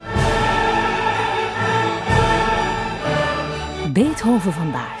Beethoven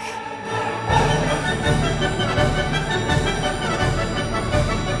vandaag.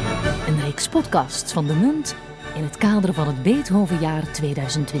 Een reeks podcasts van De Munt in het kader van het Beethovenjaar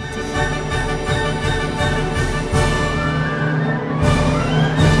 2020.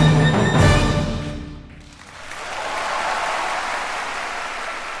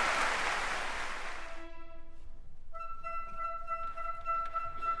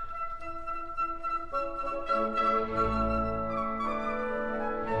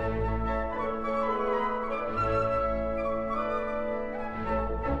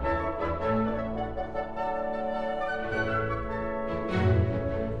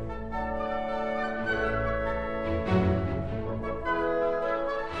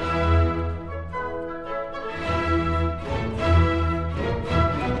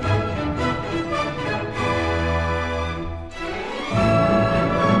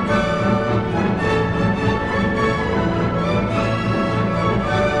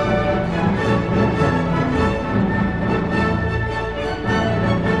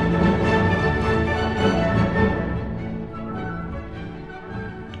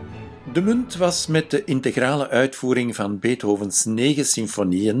 De Munt was met de integrale uitvoering van Beethovens 9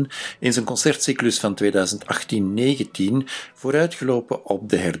 symfonieën in zijn concertcyclus van 2018-19 vooruitgelopen op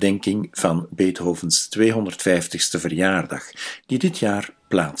de herdenking van Beethovens 250ste verjaardag, die dit jaar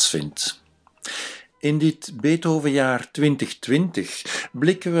plaatsvindt. In dit Beethovenjaar 2020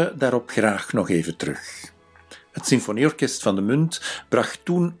 blikken we daarop graag nog even terug. Het Symfonieorkest van de Munt bracht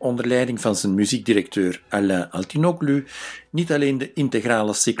toen onder leiding van zijn muziekdirecteur Alain Altinoglu niet alleen de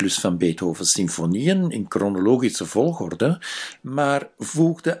integrale cyclus van Beethovens symfonieën in chronologische volgorde, maar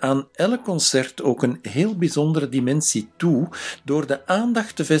voegde aan elk concert ook een heel bijzondere dimensie toe door de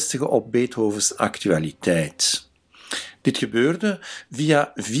aandacht te vestigen op Beethovens actualiteit. Dit gebeurde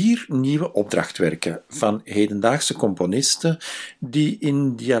via 4 nieuwe opdrachtwerken van hedendaagse componisten die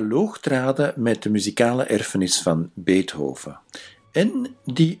in dialoog traden met de muzikale erfenis van Beethoven en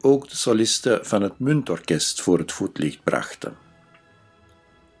die ook de solisten van het Muntorkest voor het voetlicht brachten.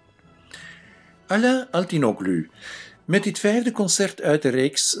 Alain Altinoglu, met dit 5e concert uit de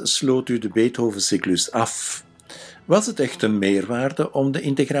reeks sloot u de Beethoven-cyclus af. Was het echt een meerwaarde om de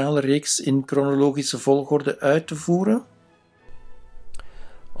integrale reeks in chronologische volgorde uit te voeren?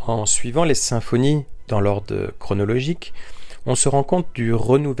 En suivant les symphonies dans l'ordre chronologique, on se rend compte du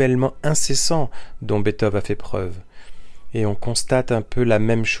renouvellement incessant dont Beethoven a fait preuve. Et on constate un peu la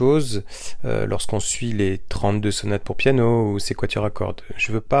même chose lorsqu'on suit les 32 sonates pour piano ou ses quatuors à cordes.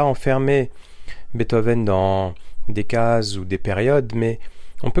 Je ne veux pas enfermer Beethoven dans des cases ou des périodes, mais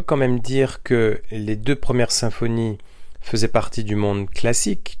on peut quand même dire que les 2 premières symphonies faisaient partie du monde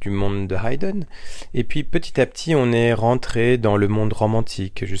classique, du monde de Haydn, et puis petit à petit on est rentré dans le monde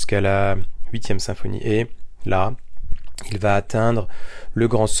romantique jusqu'à la 8e symphonie. Et là, il va atteindre le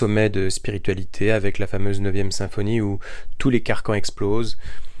grand sommet de spiritualité avec la fameuse 9e symphonie où tous les carcans explosent,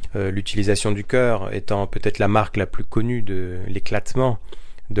 l'utilisation du chœur étant peut-être la marque la plus connue de l'éclatement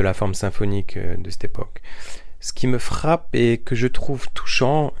de la forme symphonique de cette époque. Ce qui me frappe et que je trouve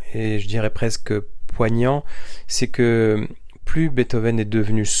touchant, et je dirais presque poignant, c'est que plus Beethoven est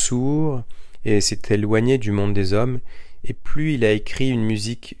devenu sourd et s'est éloigné du monde des hommes, et plus il a écrit une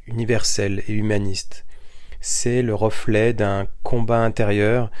musique universelle et humaniste. C'est le reflet d'un combat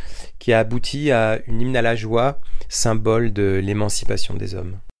intérieur qui a abouti à une hymne à la joie, symbole de l'émancipation des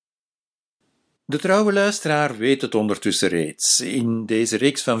hommes. De trouwe luisteraar weet het ondertussen reeds. In deze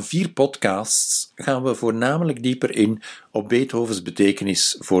reeks van 4 podcasts gaan we voornamelijk dieper in op Beethovens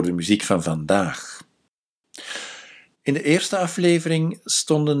betekenis voor de muziek van vandaag. In de eerste aflevering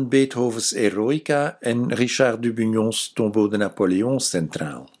stonden Beethovens Eroica en Richard Dubugnon's Tombeau de Napoléon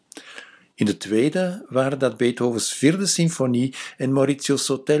centraal. In de tweede waren dat Beethovens 4e symfonie en Maurizio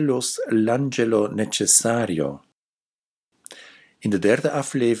Sotello's L'Angelo Necessario. In de derde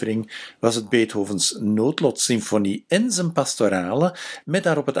aflevering was het Beethovens noodlotsymfonie en zijn pastorale met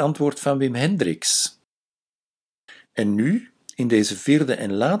daarop het antwoord van Wim Hendricks. En nu, in deze 4e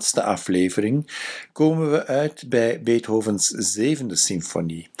en laatste aflevering, komen we uit bij Beethovens 7e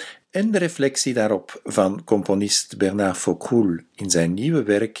symfonie en de reflectie daarop van componist Bernard Faucul in zijn nieuwe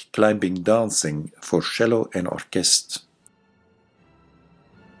werk Climbing Dancing voor cello en orkest.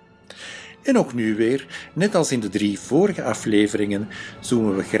 En ook nu weer, net als in de 3 vorige afleveringen,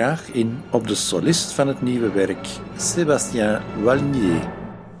 zoomen we graag in op de solist van het nieuwe werk, Sébastien Valnier.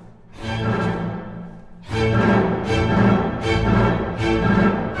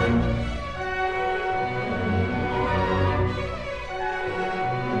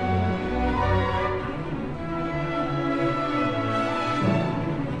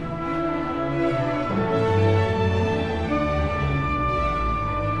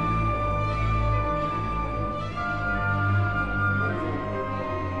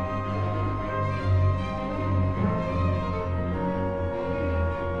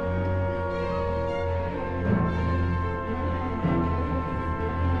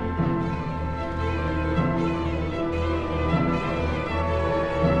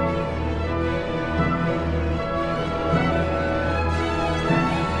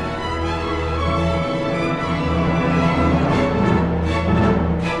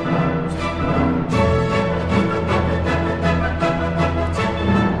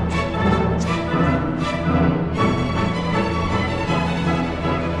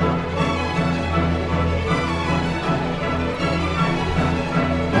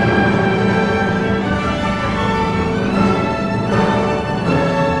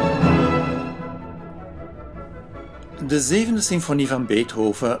 De zevende symfonie van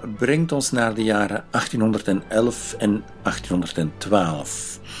Beethoven brengt ons naar de jaren 1811 en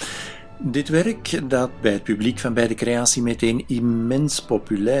 1812. Dit werk, dat bij het publiek van bij de creatie meteen immens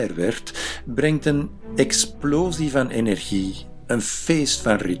populair werd, brengt een explosie van energie, een feest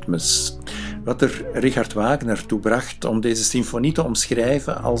van ritmes, wat er Richard Wagner toe bracht om deze symfonie te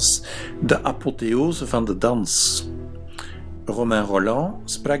omschrijven als de apotheose van de dans. Romain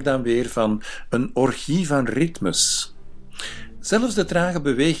Rolland sprak dan weer van een orgie van ritmes. Zelfs de trage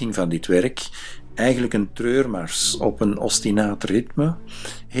beweging van dit werk, eigenlijk een treurmars op een ostinaat ritme,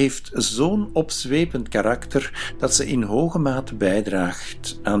 heeft zo'n opzwepend karakter dat ze in hoge mate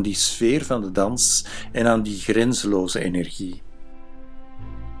bijdraagt aan die sfeer van de dans en aan die grenzeloze energie.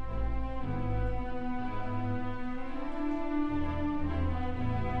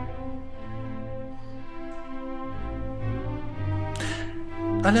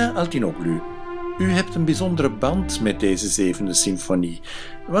 Alain Altinoglu, u hebt een bijzondere band met deze zevende symfonie.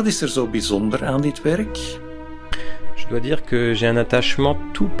 Wat is er zo bijzonder aan dit werk? Je dois dire que j'ai un attachement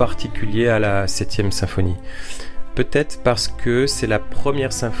tout particulier à la 7e symphonie. Peut-être parce que c'est la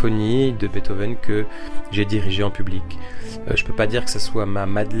première symphonie de Beethoven que j'ai dirigée en public. Je peux pas dire que ça soit ma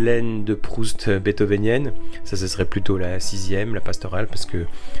Madeleine de Proust beethovenienne, ça ce serait plutôt la 6e, la pastorale, parce que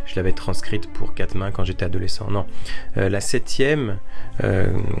je l'avais transcrite pour 4 mains quand j'étais adolescent. Non, la 7e,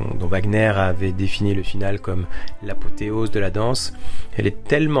 dont Wagner avait défini le final comme l'apothéose de la danse, elle est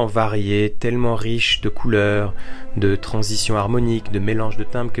tellement variée, tellement riche de couleurs, de transitions harmoniques, de mélanges de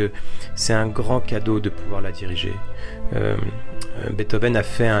timbres, que c'est un grand cadeau de pouvoir la diriger. Beethoven a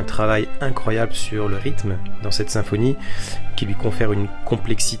fait un travail incroyable sur le rythme dans cette symphonie qui lui confère une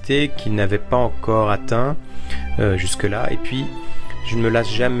complexité qu'il n'avait pas encore atteint jusque-là. Et puis, je ne me lasse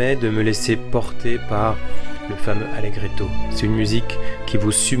jamais de me laisser porter par le fameux allegretto. C'est une musique qui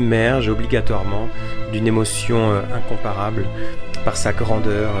vous submerge obligatoirement d'une émotion incomparable par sa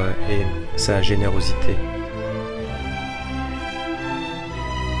grandeur et sa générosité.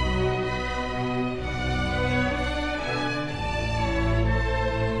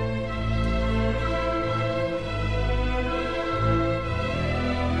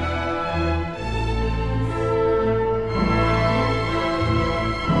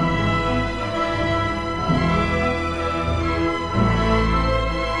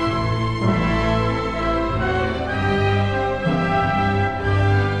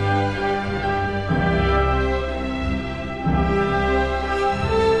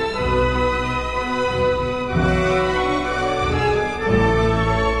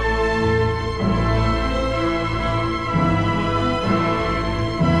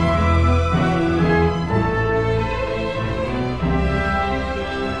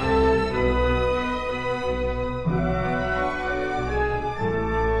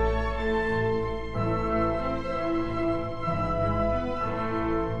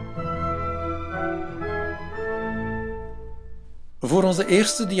 Voor onze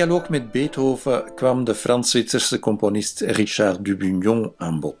eerste dialoog met Beethoven kwam de Frans-Zwitserse componist Richard Dubugnon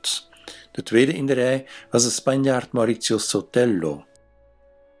aan bod. De tweede in de rij was de Spanjaard Maurizio Sotello.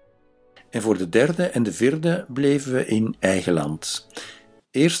 En voor de derde en de vierde bleven we in eigen land.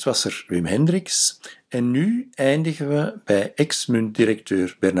 Eerst was er Wim Hendricks en nu eindigen we bij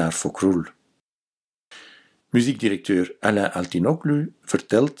ex-muntdirecteur Bernard Faucroul. Muziekdirecteur Alain Altinoglu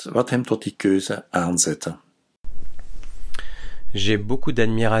vertelt wat hem tot die keuze aanzette. J'ai beaucoup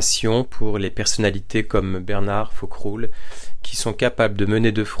d'admiration pour les personnalités comme Bernard Faucroul qui sont capables de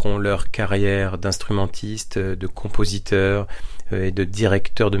mener de front leur carrière d'instrumentiste, de compositeur et de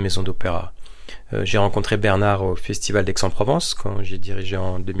directeur de maison d'opéra. J'ai rencontré Bernard au Festival d'Aix-en-Provence quand j'ai dirigé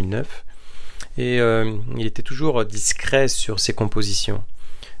en 2009 et il était toujours discret sur ses compositions.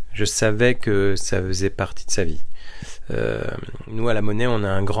 Je savais que ça faisait partie de sa vie. Nous à la Monnaie on a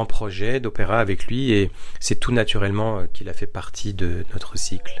un grand projet d'opéra avec lui et c'est tout naturellement qu'il a fait partie de notre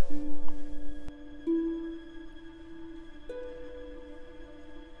cycle.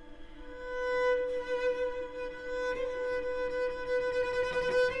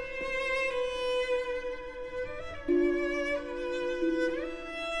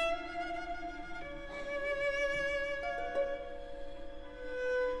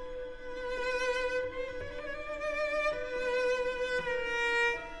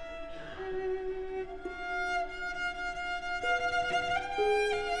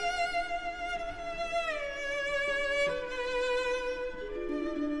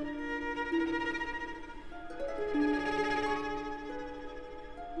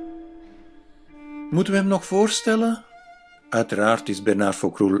 Moeten we hem nog voorstellen? Uiteraard is Bernard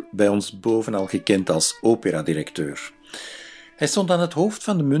Faucroul bij ons bovenal gekend als operadirecteur. Hij stond aan het hoofd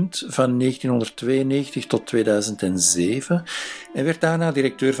van de Munt van 1992 tot 2007 en werd daarna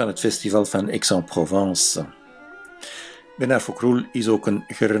directeur van het festival van Aix-en-Provence. Bernard Faucroul is ook een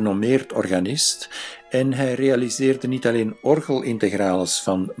gerenommeerd organist en hij realiseerde niet alleen orgelintegrales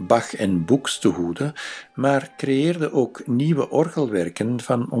van Bach en Buxtehude, maar creëerde ook nieuwe orgelwerken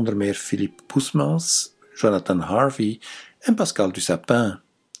van onder meer Philippe Pousmans, Jonathan Harvey en Pascal Dussapin.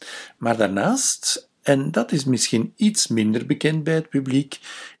 Maar daarnaast, en dat is misschien iets minder bekend bij het publiek,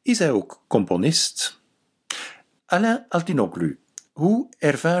 is hij ook componist. Alain Altinoglu, hoe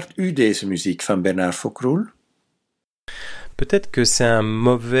ervaart u deze muziek van Bernard Faucroul? Peut-être que c'est un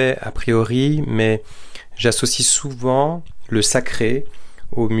mauvais a priori, mais j'associe souvent le sacré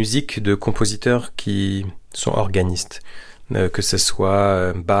aux musiques de compositeurs qui sont organistes, que ce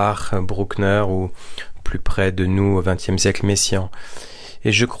soit Bach, Bruckner ou plus près de nous au XXe siècle Messiaen.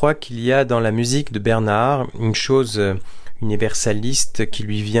 Et je crois qu'il y a dans la musique de Bernard une chose universaliste qui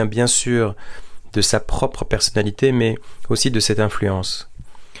lui vient bien sûr de sa propre personnalité, mais aussi de cette influence.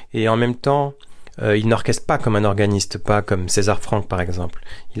 Et en même temps, il n'orchestre pas comme un organiste, pas comme César Franck par exemple.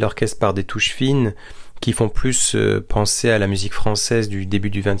 Il orchestre par des touches fines qui font plus penser à la musique française du début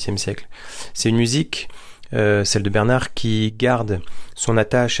du XXe siècle. C'est une musique, celle de Bernard, qui garde son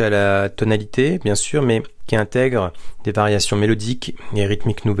attache à la tonalité, bien sûr, mais qui intègre des variations mélodiques et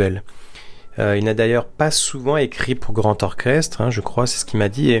rythmiques nouvelles. Il n'a d'ailleurs pas souvent écrit pour grand orchestre, je crois, c'est ce qu'il m'a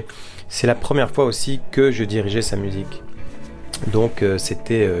dit, et c'est la première fois aussi que je dirigeais sa musique. Donc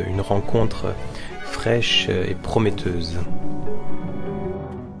c'était une rencontre fraîche et prometteuse.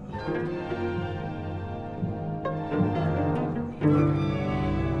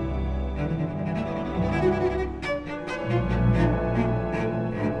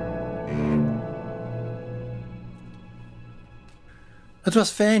 Het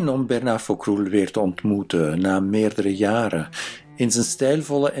was fijn om Bernard Faucroul weer te ontmoeten na meerdere jaren in zijn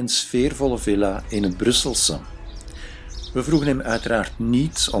stijlvolle en sfeervolle villa in het Brusselse. We vroegen hem uiteraard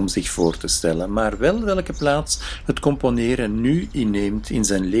niet om zich voor te stellen, maar wel welke plaats het componeren nu inneemt in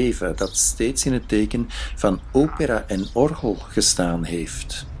zijn leven, dat steeds in het teken van opera en orgel gestaan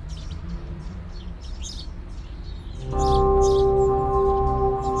heeft.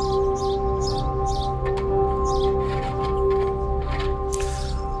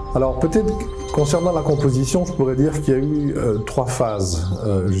 Alors peut-être concernant la composition, je pourrais dire qu'il y a eu 3 phases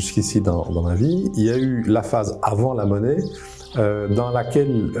jusqu'ici dans ma vie. Il y a eu la phase avant la monnaie, dans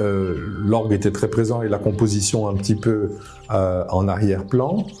laquelle l'orgue était très présent et la composition un petit peu en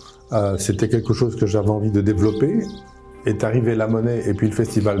arrière-plan. C'était quelque chose que j'avais envie de développer. Est arrivée la monnaie et puis le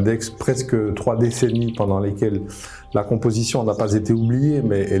Festival d'Aix, presque 3 décennies pendant lesquelles la composition n'a pas été oubliée,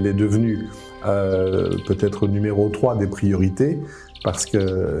 mais elle est devenue peut-être numéro 3 des priorités, parce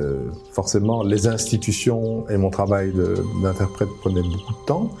que forcément les institutions et mon travail d'interprète prenaient beaucoup de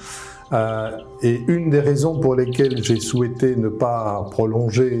temps. Et une des raisons pour lesquelles j'ai souhaité ne pas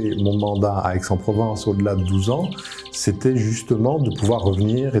prolonger mon mandat à Aix-en-Provence au-delà de 12 ans, c'était justement de pouvoir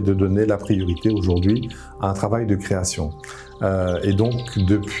revenir et de donner la priorité aujourd'hui à un travail de création. Et donc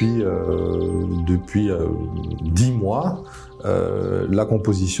depuis 10 mois, la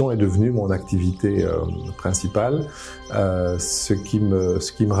composition est devenue mon activité principale, ce qui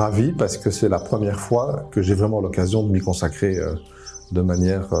me ravit parce que c'est la première fois que j'ai vraiment l'occasion de m'y consacrer de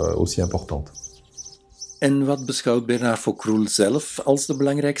manière aussi importante. En wat beschouwt Bernard Faucroul zelf als de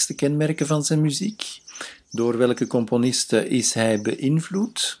belangrijkste kenmerken van zijn muziek? Door welke componisten is hij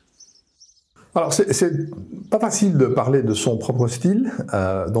beïnvloed? Alors c'est pas facile de parler de son propre style,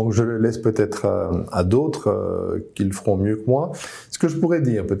 donc je le laisse peut-être à d'autres qui le feront mieux que moi. Ce que je pourrais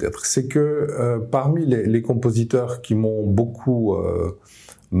dire peut-être, c'est que parmi les compositeurs qui m'ont beaucoup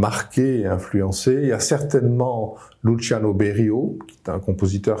marqué et influencé, il y a certainement Luciano Berio, qui est un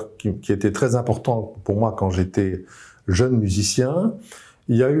compositeur qui était très important pour moi quand j'étais jeune musicien.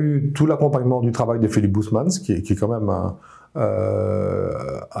 Il y a eu tout l'accompagnement du travail de Philippe Pousmans, qui est quand même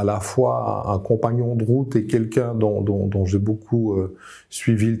à la fois un compagnon de route et quelqu'un dont j'ai beaucoup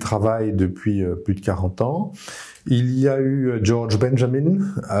suivi le travail depuis plus de 40 ans. Il y a eu George Benjamin,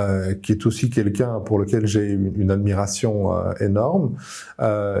 qui est aussi quelqu'un pour lequel j'ai une admiration énorme,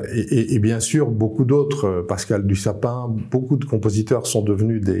 et bien sûr beaucoup d'autres, Pascal Dussapin, beaucoup de compositeurs sont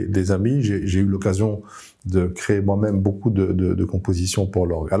devenus des amis. J'ai eu l'occasion de créer moi-même beaucoup de compositions pour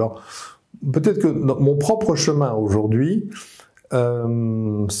l'orgue. Alors peut-être que mon propre chemin aujourd'hui,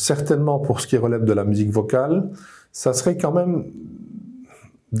 certainement pour ce qui relève de la musique vocale, ça serait quand même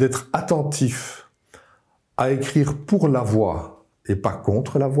d'être attentif à écrire pour la voix et pas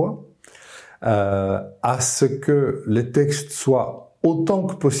contre la voix, à ce que les textes soient autant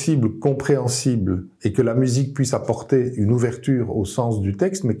que possible compréhensible et que la musique puisse apporter une ouverture au sens du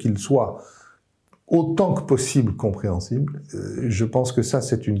texte, mais qu'il soit autant que possible compréhensible. Je pense que ça,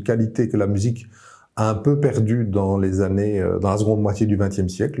 c'est une qualité que la musique a un peu perdue dans les années, dans la seconde moitié du XXe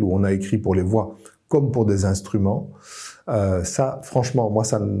siècle, où on a écrit pour les voix comme pour des instruments. Ça, franchement, moi,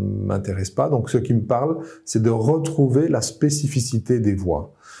 ça ne m'intéresse pas. Donc, ce qui me parle, c'est de retrouver la spécificité des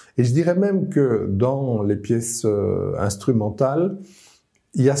voix. Et je dirais même que dans les pièces instrumentales,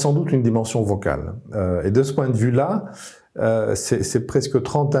 il y a sans doute une dimension vocale. Et de ce point de vue-là, c'est presque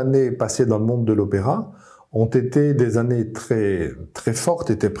 30 années passées dans le monde de l'opéra ont été des années très très fortes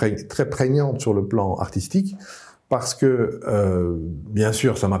et très prégnantes sur le plan artistique, parce que bien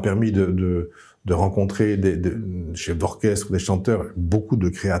sûr, ça m'a permis de rencontrer des chefs d'orchestre, des chanteurs, beaucoup de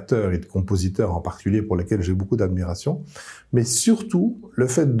créateurs et de compositeurs en particulier pour lesquels j'ai beaucoup d'admiration, mais surtout le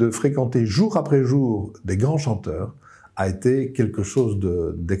fait de fréquenter jour après jour des grands chanteurs a été quelque chose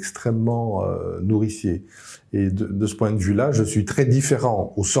d'extrêmement nourricier. Et de ce point de vue-là, je suis très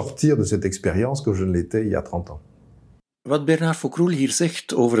différent au sortir de cette expérience que je ne l'étais il y a 30 ans. Wat Bernard Faucroul hier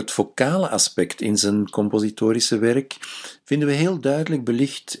zegt over het vocale aspect in zijn compositorische werk, vinden we heel duidelijk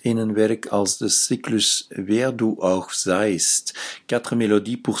belicht in een werk als de cyclus Wer du auch seist, 4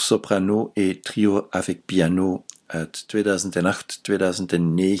 mélodies pour soprano et trio avec piano uit 2008-2009.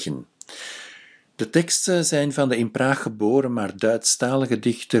 De teksten zijn van de in Praag geboren maar Duitsstalige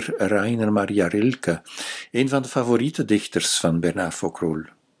dichter Rainer Maria Rilke, een van de favoriete dichters van Bernard Faucroul.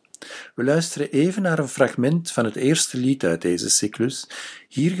 We luisteren even naar een fragment van het eerste lied uit deze cyclus,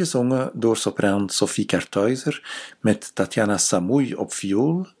 hier gezongen door sopraan Sophie Karthuyser met Tatjana Samouil op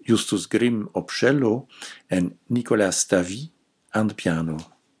viool, Justus Grimm op cello en Nicolas Davy aan de piano.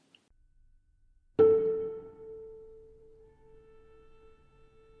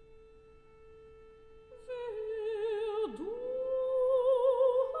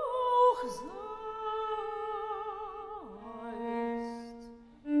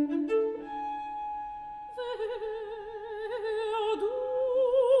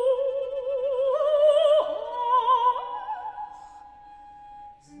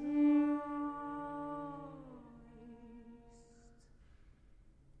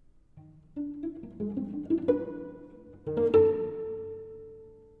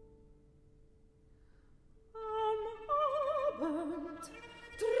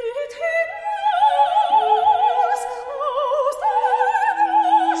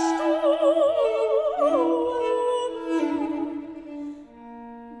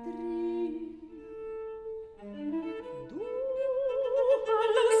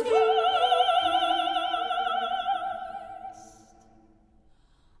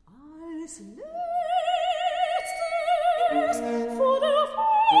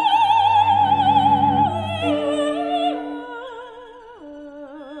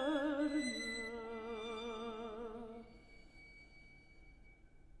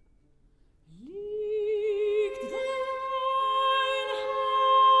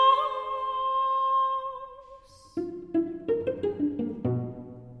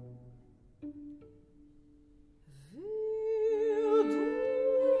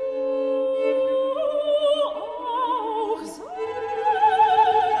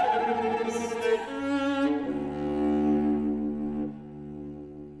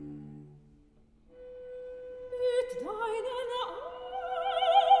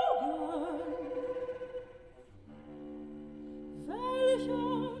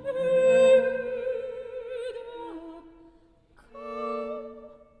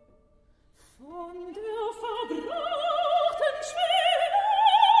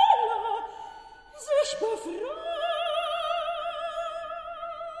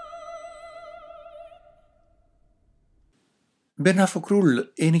 Bernard Faucroul,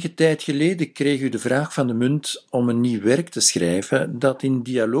 enige tijd geleden kreeg u de vraag van de munt om een nieuw werk te schrijven dat in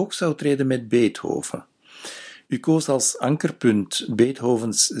dialoog zou treden met Beethoven. U koos als ankerpunt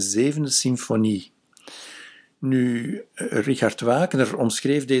Beethovens 7e symfonie. Nu, Richard Wagner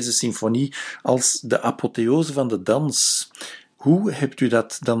omschreef deze symfonie als de apotheose van de dans. Hoe hebt u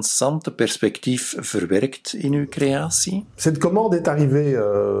dat dansante perspectief verwerkt in uw creatie? Cette commande est arrivée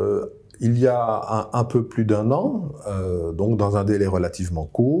il y a un peu plus d'un an, donc dans un délai relativement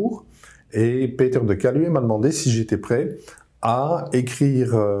court, et Peter de Caluet m'a demandé si j'étais prêt à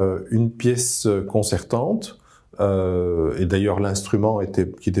écrire une pièce concertante, et d'ailleurs l'instrument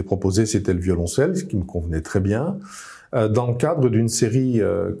qui était proposé, c'était le violoncelle, ce qui me convenait très bien, dans le cadre d'une série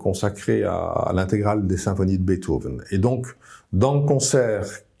consacrée à l'intégrale des symphonies de Beethoven. Et donc, dans le concert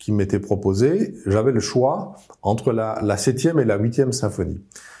qui m'était proposé, j'avais le choix entre la 7e et la 8e symphonie.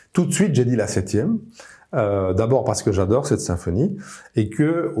 Tout de suite, j'ai dit la 7e. D'abord parce que j'adore cette symphonie et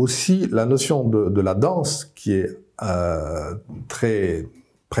que aussi la notion de la danse qui est très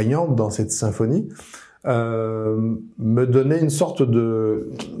prégnante dans cette symphonie me donnait une sorte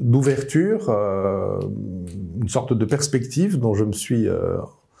d'ouverture, une sorte de perspective dont je me suis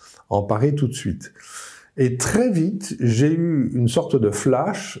emparé tout de suite. Et très vite, j'ai eu une sorte de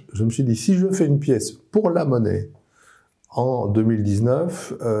flash. Je me suis dit, si je fais une pièce pour la Monnaie en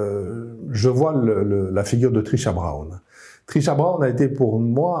 2019, je vois la figure de Trisha Brown. Trisha Brown a été pour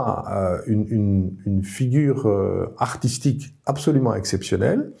moi une figure artistique absolument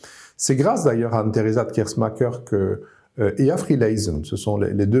exceptionnelle. C'est grâce d'ailleurs à Anne-Theresa de Kersmacher et à Freelazen. Ce sont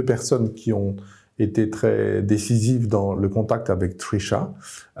les deux personnes qui ont été très décisives dans le contact avec Trisha.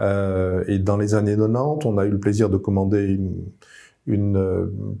 Et dans les années 90, on a eu le plaisir de commander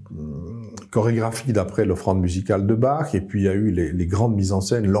une chorégraphie d'après l'offrande musicale de Bach, et puis il y a eu les grandes mises en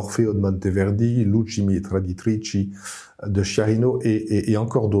scène, l'Orfeo de Monteverdi, Luci Traditrici de Chiarino, et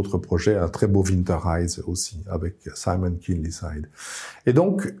encore d'autres projets, un très beau Winter Rise aussi, avec Simon Kinleyside. Et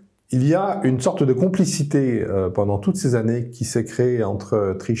donc, il y a une sorte de complicité pendant toutes ces années qui s'est créée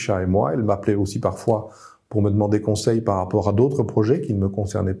entre Trisha et moi. Elle m'appelait aussi parfois pour me demander conseil par rapport à d'autres projets qui ne me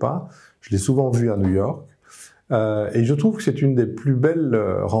concernaient pas. Je l'ai souvent vue à New York. Et je trouve que c'est une des plus belles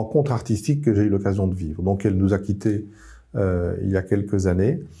rencontres artistiques que j'ai eu l'occasion de vivre. Donc elle nous a quittés il y a quelques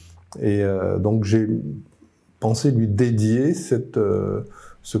années. Et donc j'ai pensé lui dédier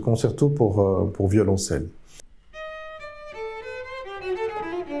ce concerto pour violoncelle.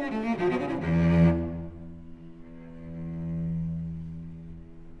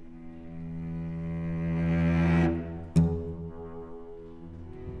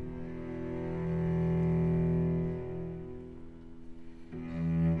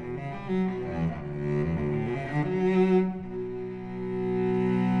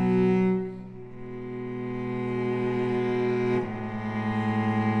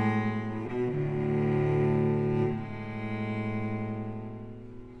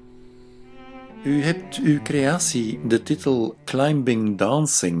 U hebt uw creatie de titel Climbing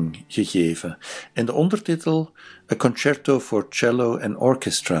Dancing gegeven en de ondertitel A Concerto for Cello and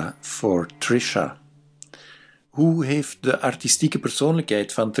Orchestra for Trisha. Hoe heeft de artistieke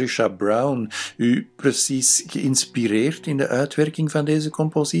persoonlijkheid van Trisha Brown u precies geïnspireerd in de uitwerking van deze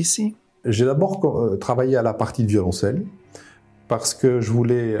compositie? J'ai d'abord travaillé à la partie de violoncelle parce que je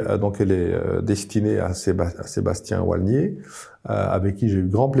voulais, donc elle est destinée à Sébastien Walnier, avec qui j'ai eu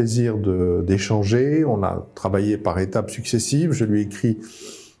grand plaisir d'échanger. On a travaillé par étapes successives. Je lui ai écrit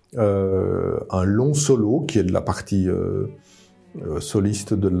un long solo qui est de la partie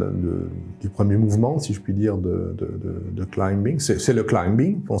soliste du premier mouvement, si je puis dire, de climbing. C'est le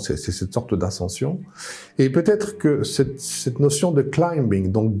climbing, bon, c'est cette sorte d'ascension. Et peut-être que cette notion de climbing,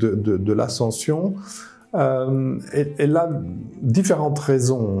 donc de l'ascension, elle a différentes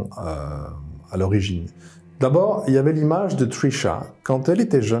raisons à l'origine. D'abord, il y avait l'image de Trisha. Quand elle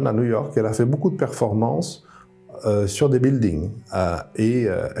était jeune à New York, elle a fait beaucoup de performances sur des buildings et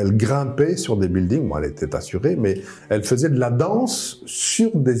elle grimpait sur des buildings. Bon, elle était assurée, mais elle faisait de la danse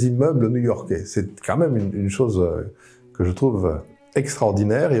sur des immeubles new-yorkais. C'est quand même une chose que je trouve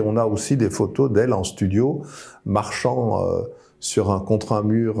extraordinaire. Et on a aussi des photos d'elle en studio marchant contre un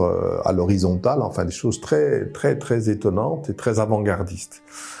mur à l'horizontale. Enfin, des choses très très très étonnantes et très avant-gardistes.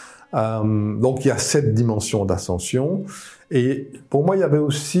 Donc il y a cette dimension d'ascension. Et pour moi, il y avait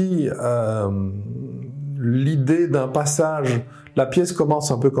aussi l'idée d'un passage. La pièce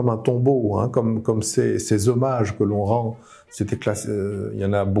commence un peu comme un tombeau, hein, comme ces hommages que l'on rend. Il y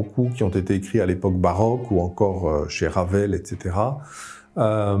en a beaucoup qui ont été écrits à l'époque baroque ou encore chez Ravel, etc.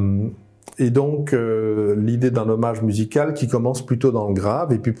 Et donc l'idée d'un hommage musical qui commence plutôt dans le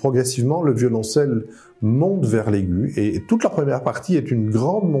grave et puis progressivement le violoncelle monte vers l'aigu et toute la première partie est une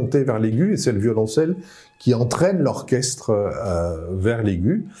grande montée vers l'aigu et c'est le violoncelle qui entraîne l'orchestre vers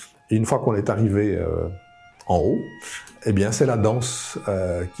l'aigu. Et une fois qu'on est arrivé en haut, eh bien c'est la danse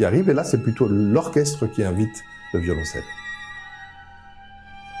qui arrive et là c'est plutôt l'orchestre qui invite le violoncelle.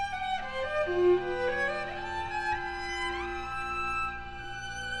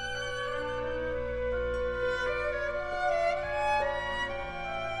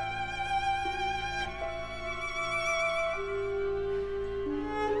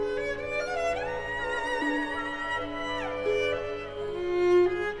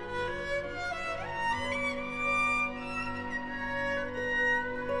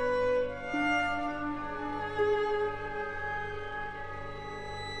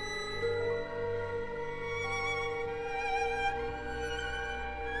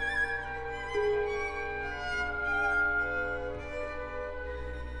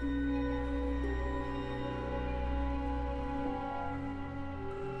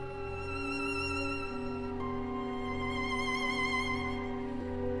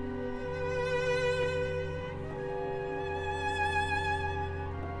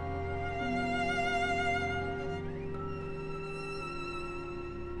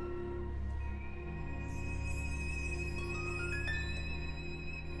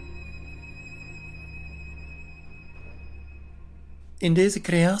 In deze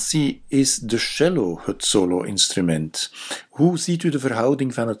creatie is de cello het solo-instrument. Hoe ziet u de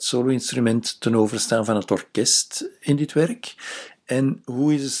verhouding van het solo-instrument ten overstaan van het orkest in dit werk? En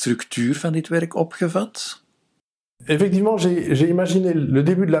hoe is de structuur van dit werk opgevat? Effectivement, j'ai imaginé le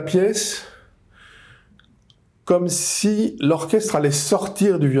début de la pièce comme si l'orchestre allait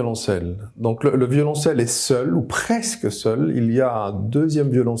sortir du violoncelle. Donc le violoncelle est seul, ou presque seul. Il y a un deuxième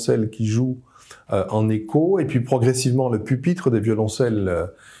violoncelle qui joue en écho, et puis progressivement le pupitre des violoncelles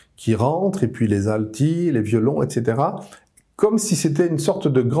qui rentre, et puis les altis, les violons, etc. Comme si c'était une sorte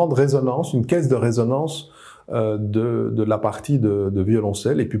de grande résonance, une caisse de résonance de la partie de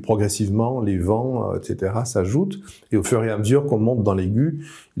violoncelle, et puis progressivement les vents, etc. s'ajoutent, et au fur et à mesure qu'on monte dans l'aigu,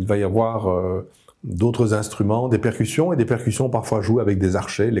 il va y avoir d'autres instruments, des percussions, et des percussions parfois jouées avec des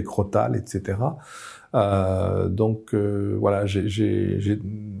archets, les crotales, etc. Voilà,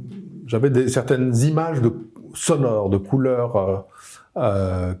 j'avais certaines images sonores, de couleurs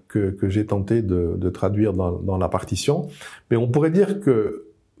que j'ai tenté de traduire dans la partition. Mais on pourrait dire que,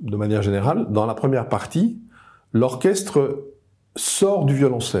 de manière générale, dans la première partie, l'orchestre sort du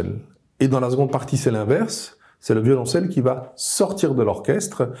violoncelle. Et dans la seconde partie, c'est l'inverse. C'est le violoncelle qui va sortir de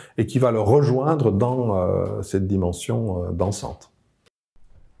l'orchestre et qui va le rejoindre dans cette dimension dansante.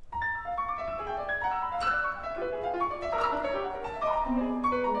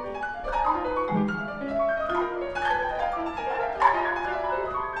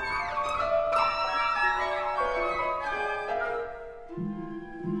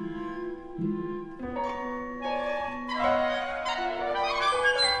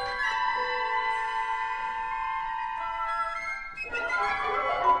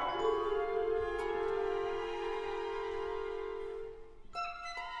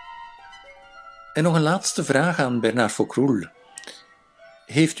 En nog een laatste vraag aan Bernard Faucroul.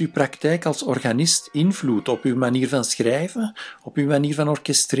 Heeft uw praktijk als organist invloed op uw manier van schrijven, op uw manier van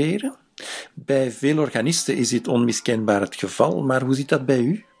orchestreren? Bij veel organisten is dit onmiskenbaar het geval, maar hoe zit dat bij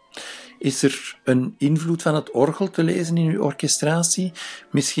u? Is er een invloed van het orgel te lezen in uw orchestratie?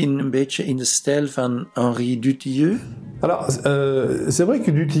 Misschien een beetje in de stijl van Henri Dutilleux? Alors, c'est vrai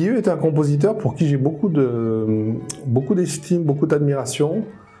que Dutilleux est un compositeur pour qui j'ai beaucoup d'estime, beaucoup d'admiration.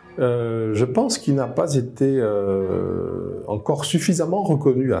 Je pense qu'il n'a pas été encore suffisamment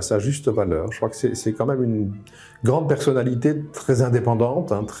reconnu à sa juste valeur. Je crois que c'est quand même une grande personnalité très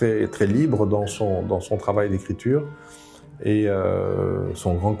indépendante, hein, très libre dans son travail d'écriture. Et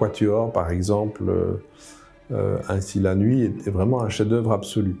son grand quatuor, par exemple, Ainsi la nuit, est vraiment un chef-d'œuvre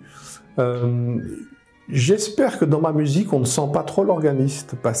absolu. J'espère que dans ma musique, on ne sent pas trop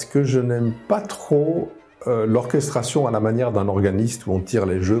l'organiste, parce que je n'aime pas trop l'orchestration à la manière d'un organiste où on tire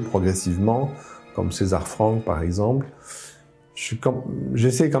les jeux progressivement, comme César Franck par exemple.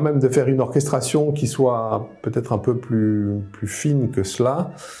 J'essaie quand même de faire une orchestration qui soit peut-être un peu plus fine que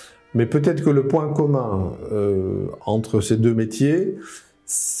cela, mais peut-être que le point commun entre ces deux métiers,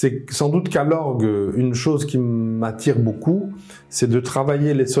 c'est sans doute qu'à l'orgue, une chose qui m'attire beaucoup, c'est de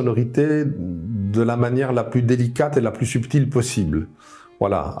travailler les sonorités de la manière la plus délicate et la plus subtile possible.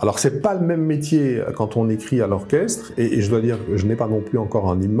 Voilà. Alors c'est pas le même métier quand on écrit à l'orchestre, et je dois dire que je n'ai pas non plus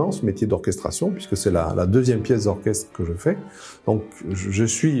encore un immense métier d'orchestration, puisque c'est la deuxième pièce d'orchestre que je fais. Donc je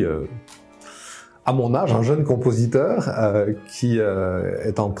suis, à mon âge, un jeune compositeur qui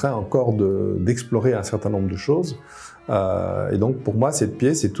est en train encore d'explorer un certain nombre de choses. Et donc pour moi cette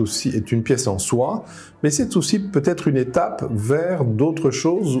pièce est une pièce en soi, mais c'est aussi peut-être une étape vers d'autres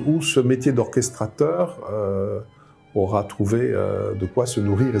choses où ce métier d'orchestrateur aura trouvé de quoi se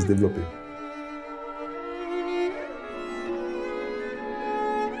nourrir et se développer.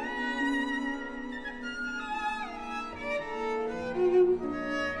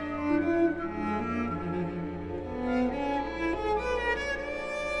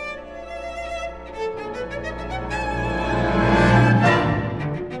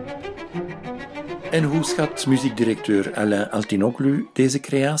 En hoe schat muziekdirecteur Alain Altinoglu deze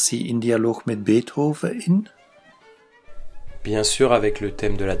creatie in dialoog met Beethoven in? Bien sûr, avec le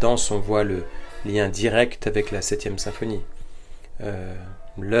thème de la danse, on voit le lien direct avec la 7e symphonie.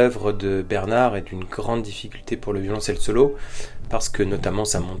 L'œuvre de Bernard est d'une grande difficulté pour le violoncelle solo, parce que notamment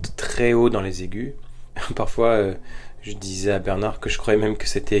ça monte très haut dans les aigus. Parfois, je disais à Bernard que je croyais même que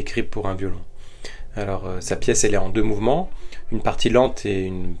c'était écrit pour un violon. Alors, sa pièce, elle est en 2 mouvements, une partie lente et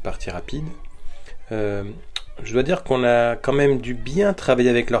une partie rapide. Je dois dire qu'on a quand même dû bien travailler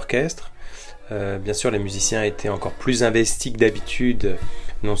avec l'orchestre. Bien sûr, les musiciens étaient encore plus investis que d'habitude.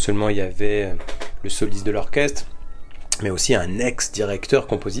 Non seulement il y avait le soliste de l'orchestre, mais aussi un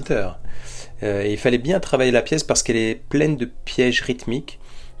ex-directeur-compositeur. Et il fallait bien travailler la pièce parce qu'elle est pleine de pièges rythmiques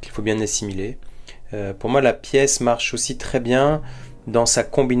qu'il faut bien assimiler. Pour moi, la pièce marche aussi très bien dans sa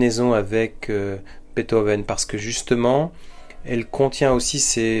combinaison avec Beethoven, parce que justement, elle contient aussi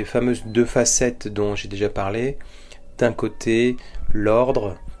ces fameuses deux facettes dont j'ai déjà parlé. D'un côté,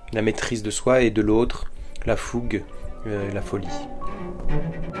 l'ordre, la maîtrise de soi, et de l'autre, la fougue, la folie.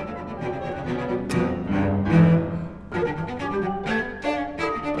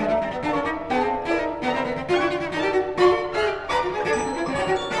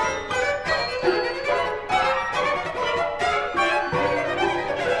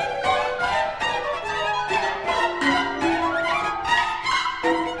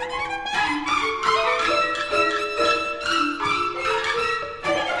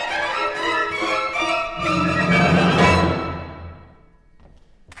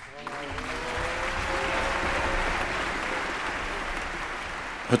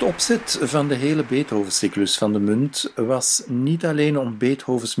 Het opzet van de hele Beethoven-cyclus van de Munt was niet alleen om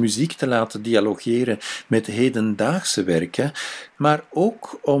Beethovens muziek te laten dialogeren met hedendaagse werken, maar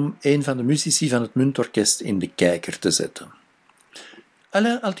ook om een van de muzici van het Muntorkest in de kijker te zetten.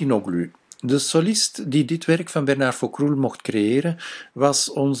 Alain Altinoglu, de solist die dit werk van Bernard Faucroul mocht creëren,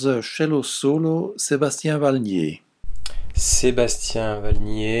 was onze cello solo Sébastien Valnier. Sébastien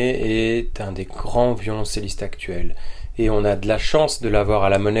Valnier est un des grands violoncellistes actuels. Et on a de la chance de l'avoir à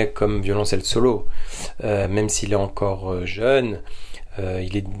la Monnaie comme violoncelle solo. Même s'il est encore jeune,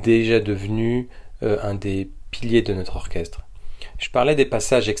 il est déjà devenu un des piliers de notre orchestre. Je parlais des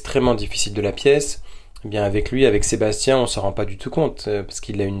passages extrêmement difficiles de la pièce. Eh bien, avec lui, avec Sébastien, on ne s'en rend pas du tout compte, parce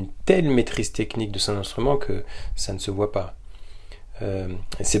qu'il a une telle maîtrise technique de son instrument que ça ne se voit pas.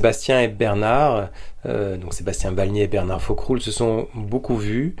 Sébastien et Bernard, donc Sébastien Valnier et Bernard Faucroul, se sont beaucoup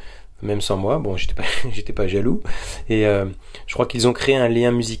vus, même sans moi. Bon, j'étais pas jaloux. Et je crois qu'ils ont créé un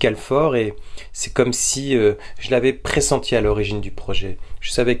lien musical fort, et c'est comme si je l'avais pressenti à l'origine du projet. Je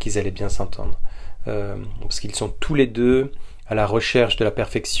savais qu'ils allaient bien s'entendre. Parce qu'ils sont tous les deux à la recherche de la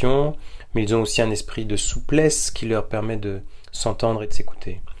perfection, mais ils ont aussi un esprit de souplesse qui leur permet de s'entendre et de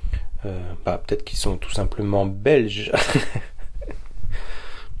s'écouter. Peut-être qu'ils sont tout simplement belges.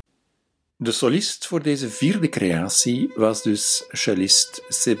 De solist voor deze vierde creatie was dus cellist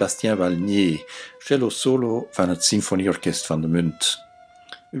Sébastien Valnier, cello solo van het Symfonieorkest van de Munt.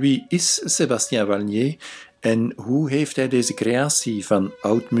 Wie is Sébastien Valnier en hoe heeft hij deze creatie van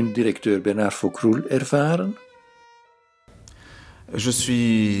oud-Muntdirecteur Bernard Faucroul ervaren? Je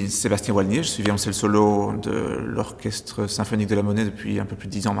suis Sébastien Valnier, je suis violoncelle solo de l'Orchestre Symphonique de la Monnaie depuis un peu plus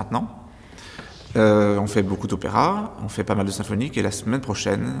de 10 ans maintenant. On fait beaucoup d'opéras, on fait pas mal de symphoniques, et la semaine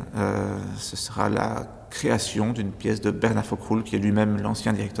prochaine, ce sera la création d'une pièce de Bernard Faucroul, qui est lui-même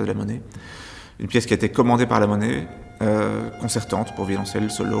l'ancien directeur de la Monnaie. Une pièce qui a été commandée par la Monnaie, concertante pour violoncelle,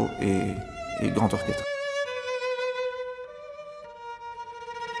 solo et grand orchestre.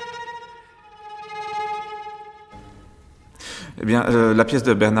 Eh bien, la pièce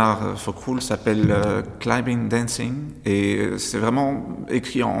de Bernard Faucroul s'appelle Climbing Dancing, et c'est vraiment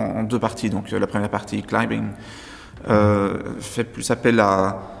écrit en deux parties. Donc la première partie, Climbing, fait plus appel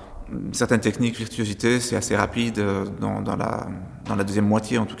à certaines techniques, virtuosité, c'est assez rapide dans la deuxième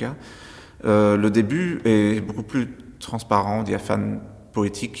moitié en tout cas. Le début est beaucoup plus transparent, diaphane,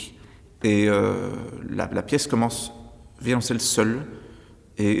 poétique, et la pièce commence violoncelle seule.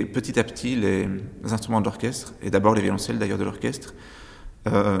 Et petit à petit, les instruments de l'orchestre, et d'abord les violoncelles d'ailleurs de l'orchestre,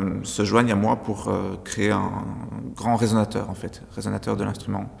 se joignent à moi pour créer un grand résonateur, en fait, résonateur de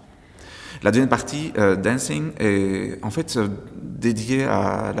l'instrument. La deuxième partie, Dancing, est en fait dédiée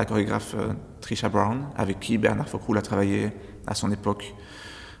à la chorégraphe Trisha Brown, avec qui Bernard Faucroul a travaillé à son époque,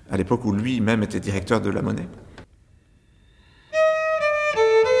 à l'époque où lui-même était directeur de la Monnaie.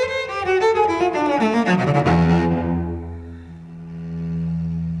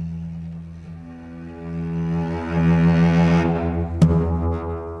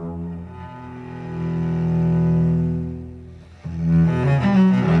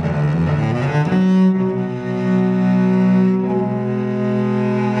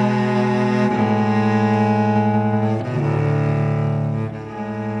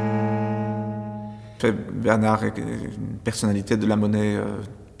 Bernard est une personnalité de la Monnaie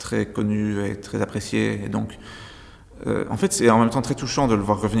très connue et très appréciée, et donc en fait c'est en même temps très touchant de le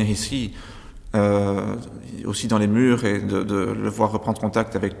voir revenir ici, aussi dans les murs, et de le voir reprendre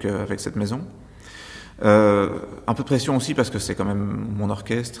contact avec cette maison. Un peu de pression aussi parce que c'est quand même mon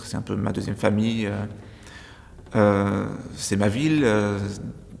orchestre, c'est un peu ma deuxième famille, c'est ma ville.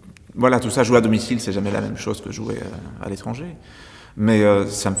 Voilà, tout ça, jouer à domicile, c'est jamais la même chose que jouer à l'étranger. Mais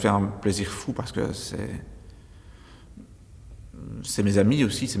ça me fait un plaisir fou parce que c'est mes amis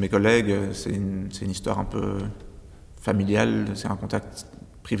aussi, c'est mes collègues, c'est une histoire un peu familiale, c'est un contact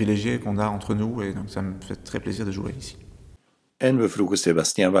privilégié qu'on a entre nous, et donc ça me fait très plaisir de jouer ici. En we vroegen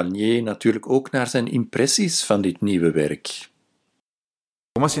Sébastien Valnier natuurlijk ook naar zijn impressies van dit nieuwe werk.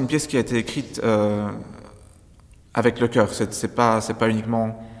 Pour moi, c'est une pièce qui a été écrite avec le cœur. C'est pas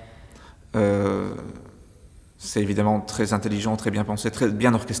uniquement... c'est évidemment très intelligent, très bien pensé, très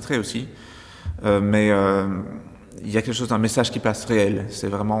bien orchestré aussi. Mais il y a quelque chose d'un message qui passe réel. C'est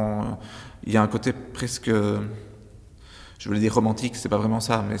vraiment... il y a un côté presque... je voulais dire romantique, c'est pas vraiment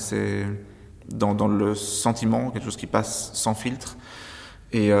ça, mais c'est dans le sentiment, quelque chose qui passe sans filtre.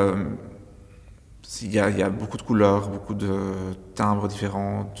 Et il y a beaucoup de couleurs, beaucoup de timbres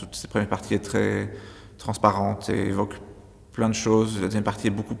différents. Toute cette première partie est très transparente et évoque plein de choses. La deuxième partie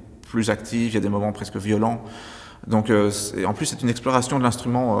est beaucoup plus active, il y a des moments presque violents. Donc, en plus, c'est une exploration de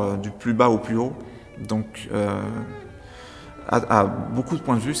l'instrument du plus bas au plus haut. Donc, à beaucoup de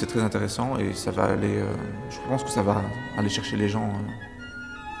points de vue, c'est très intéressant et ça va aller. Je pense que ça va aller chercher les gens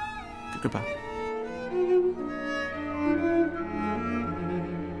quelque part.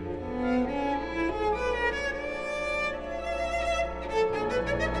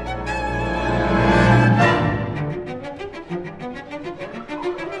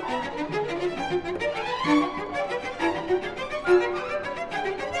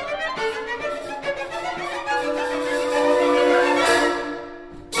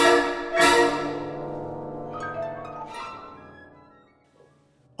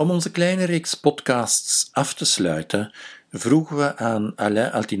 Om onze kleine reeks podcasts af te sluiten, vroegen we aan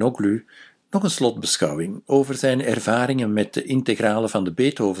Alain Altinoglu nog een slotbeschouwing over zijn ervaringen met de integrale van de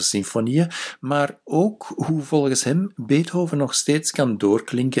Beethoven-symfonieën, maar ook hoe volgens hem Beethoven nog steeds kan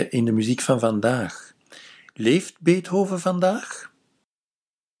doorklinken in de muziek van vandaag. Leeft Beethoven vandaag?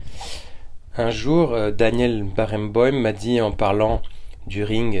 Un jour, Daniel Barenboim m'a dit en parlant du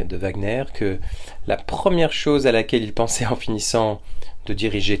Ring de Wagner que la première chose à laquelle il pensait en finissant de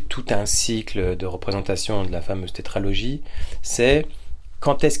diriger tout un cycle de représentation de la fameuse tétralogie, c'est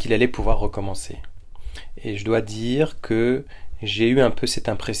quand est-ce qu'il allait pouvoir recommencer. Et je dois dire que j'ai eu un peu cette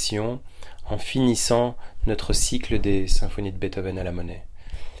impression en finissant notre cycle des symphonies de Beethoven à la Monnaie.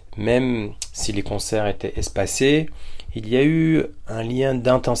 Même si les concerts étaient espacés, il y a eu un lien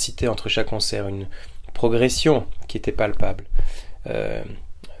d'intensité entre chaque concert, une progression qui était palpable.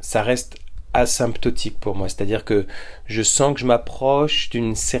 Ça reste asymptotique pour moi, c'est-à-dire que je sens que je m'approche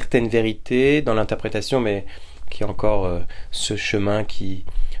d'une certaine vérité dans l'interprétation, mais qu'il y a encore ce chemin qui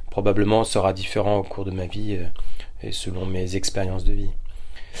probablement sera différent au cours de ma vie et selon mes expériences de vie.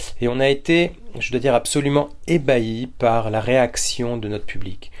 Et on a été, je dois dire, absolument ébahis par la réaction de notre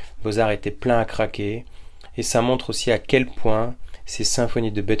public. Beaux-Arts était plein à craquer, et ça montre aussi à quel point ces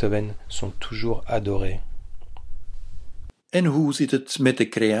symphonies de Beethoven sont toujours adorées. En hoe zit het met de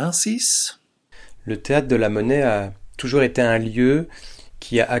creaties? Le théâtre de la Monnaie a toujours été un lieu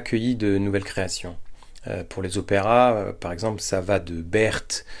qui a accueilli de nouvelles créations. Pour les opéras, par exemple, ça va de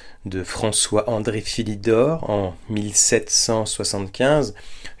Berthe de François-André Philidor en 1775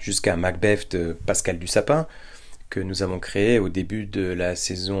 jusqu'à Macbeth de Pascal Dussapin que nous avons créé au début de la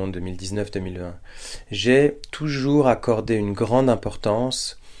saison 2019-2020. J'ai toujours accordé une grande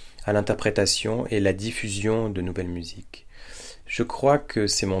importance à l'interprétation et la diffusion de nouvelles musiques. Je crois que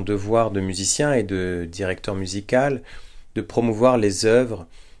c'est mon devoir de musicien et de directeur musical de promouvoir les œuvres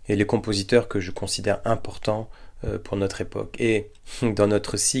et les compositeurs que je considère importants pour notre époque. Et dans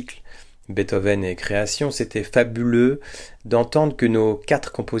notre cycle Beethoven et création, c'était fabuleux d'entendre que nos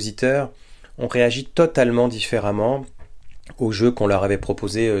 4 compositeurs ont réagi totalement différemment au jeu qu'on leur avait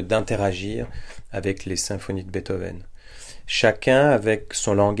proposé d'interagir avec les symphonies de Beethoven. Chacun, avec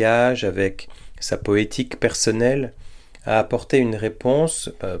son langage, avec sa poétique personnelle, a apporté une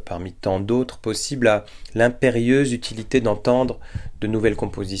réponse, parmi tant d'autres possibles, à l'impérieuse utilité d'entendre de nouvelles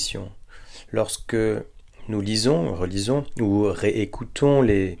compositions. Lorsque nous lisons, relisons ou réécoutons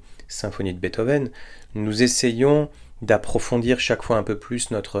les symphonies de Beethoven, nous essayons d'approfondir chaque fois un peu plus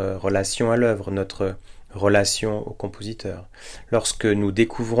notre relation à l'œuvre, notre relation au compositeur. Lorsque nous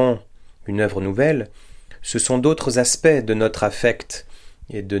découvrons une œuvre nouvelle, ce sont d'autres aspects de notre affect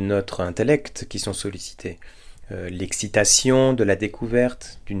et de notre intellect qui sont sollicités. L'excitation de la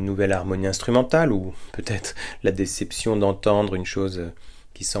découverte d'une nouvelle harmonie instrumentale ou peut-être la déception d'entendre une chose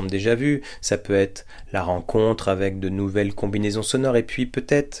qui semble déjà vue. Ça peut être la rencontre avec de nouvelles combinaisons sonores et puis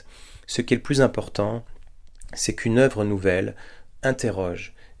peut-être ce qui est le plus important, c'est qu'une œuvre nouvelle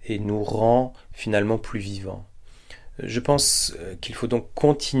interroge et nous rend finalement plus vivants. Je pense qu'il faut donc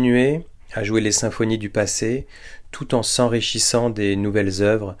continuer à jouer les symphonies du passé tout en s'enrichissant des nouvelles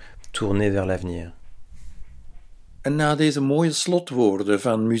œuvres tournées vers l'avenir. En na deze mooie slotwoorden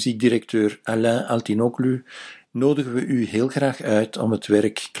van muziekdirecteur Alain Altinoglu nodigen we u heel graag uit om het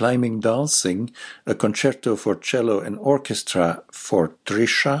werk Climbing Dancing, A Concerto for Cello and Orchestra for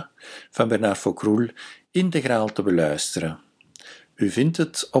Trisha van Bernard Faucroul integraal te beluisteren. U vindt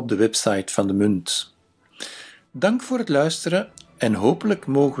het op de website van de Munt. Dank voor het luisteren en hopelijk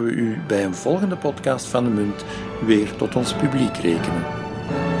mogen we u bij een volgende podcast van de Munt weer tot ons publiek rekenen.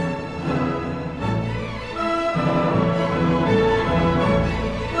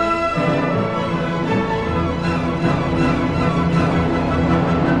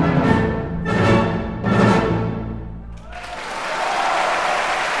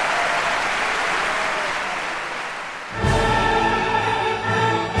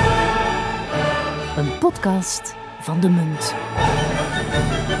 Een podcast van de Munt.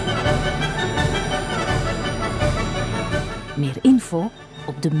 Meer info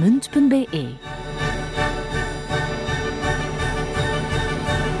op demunt.be.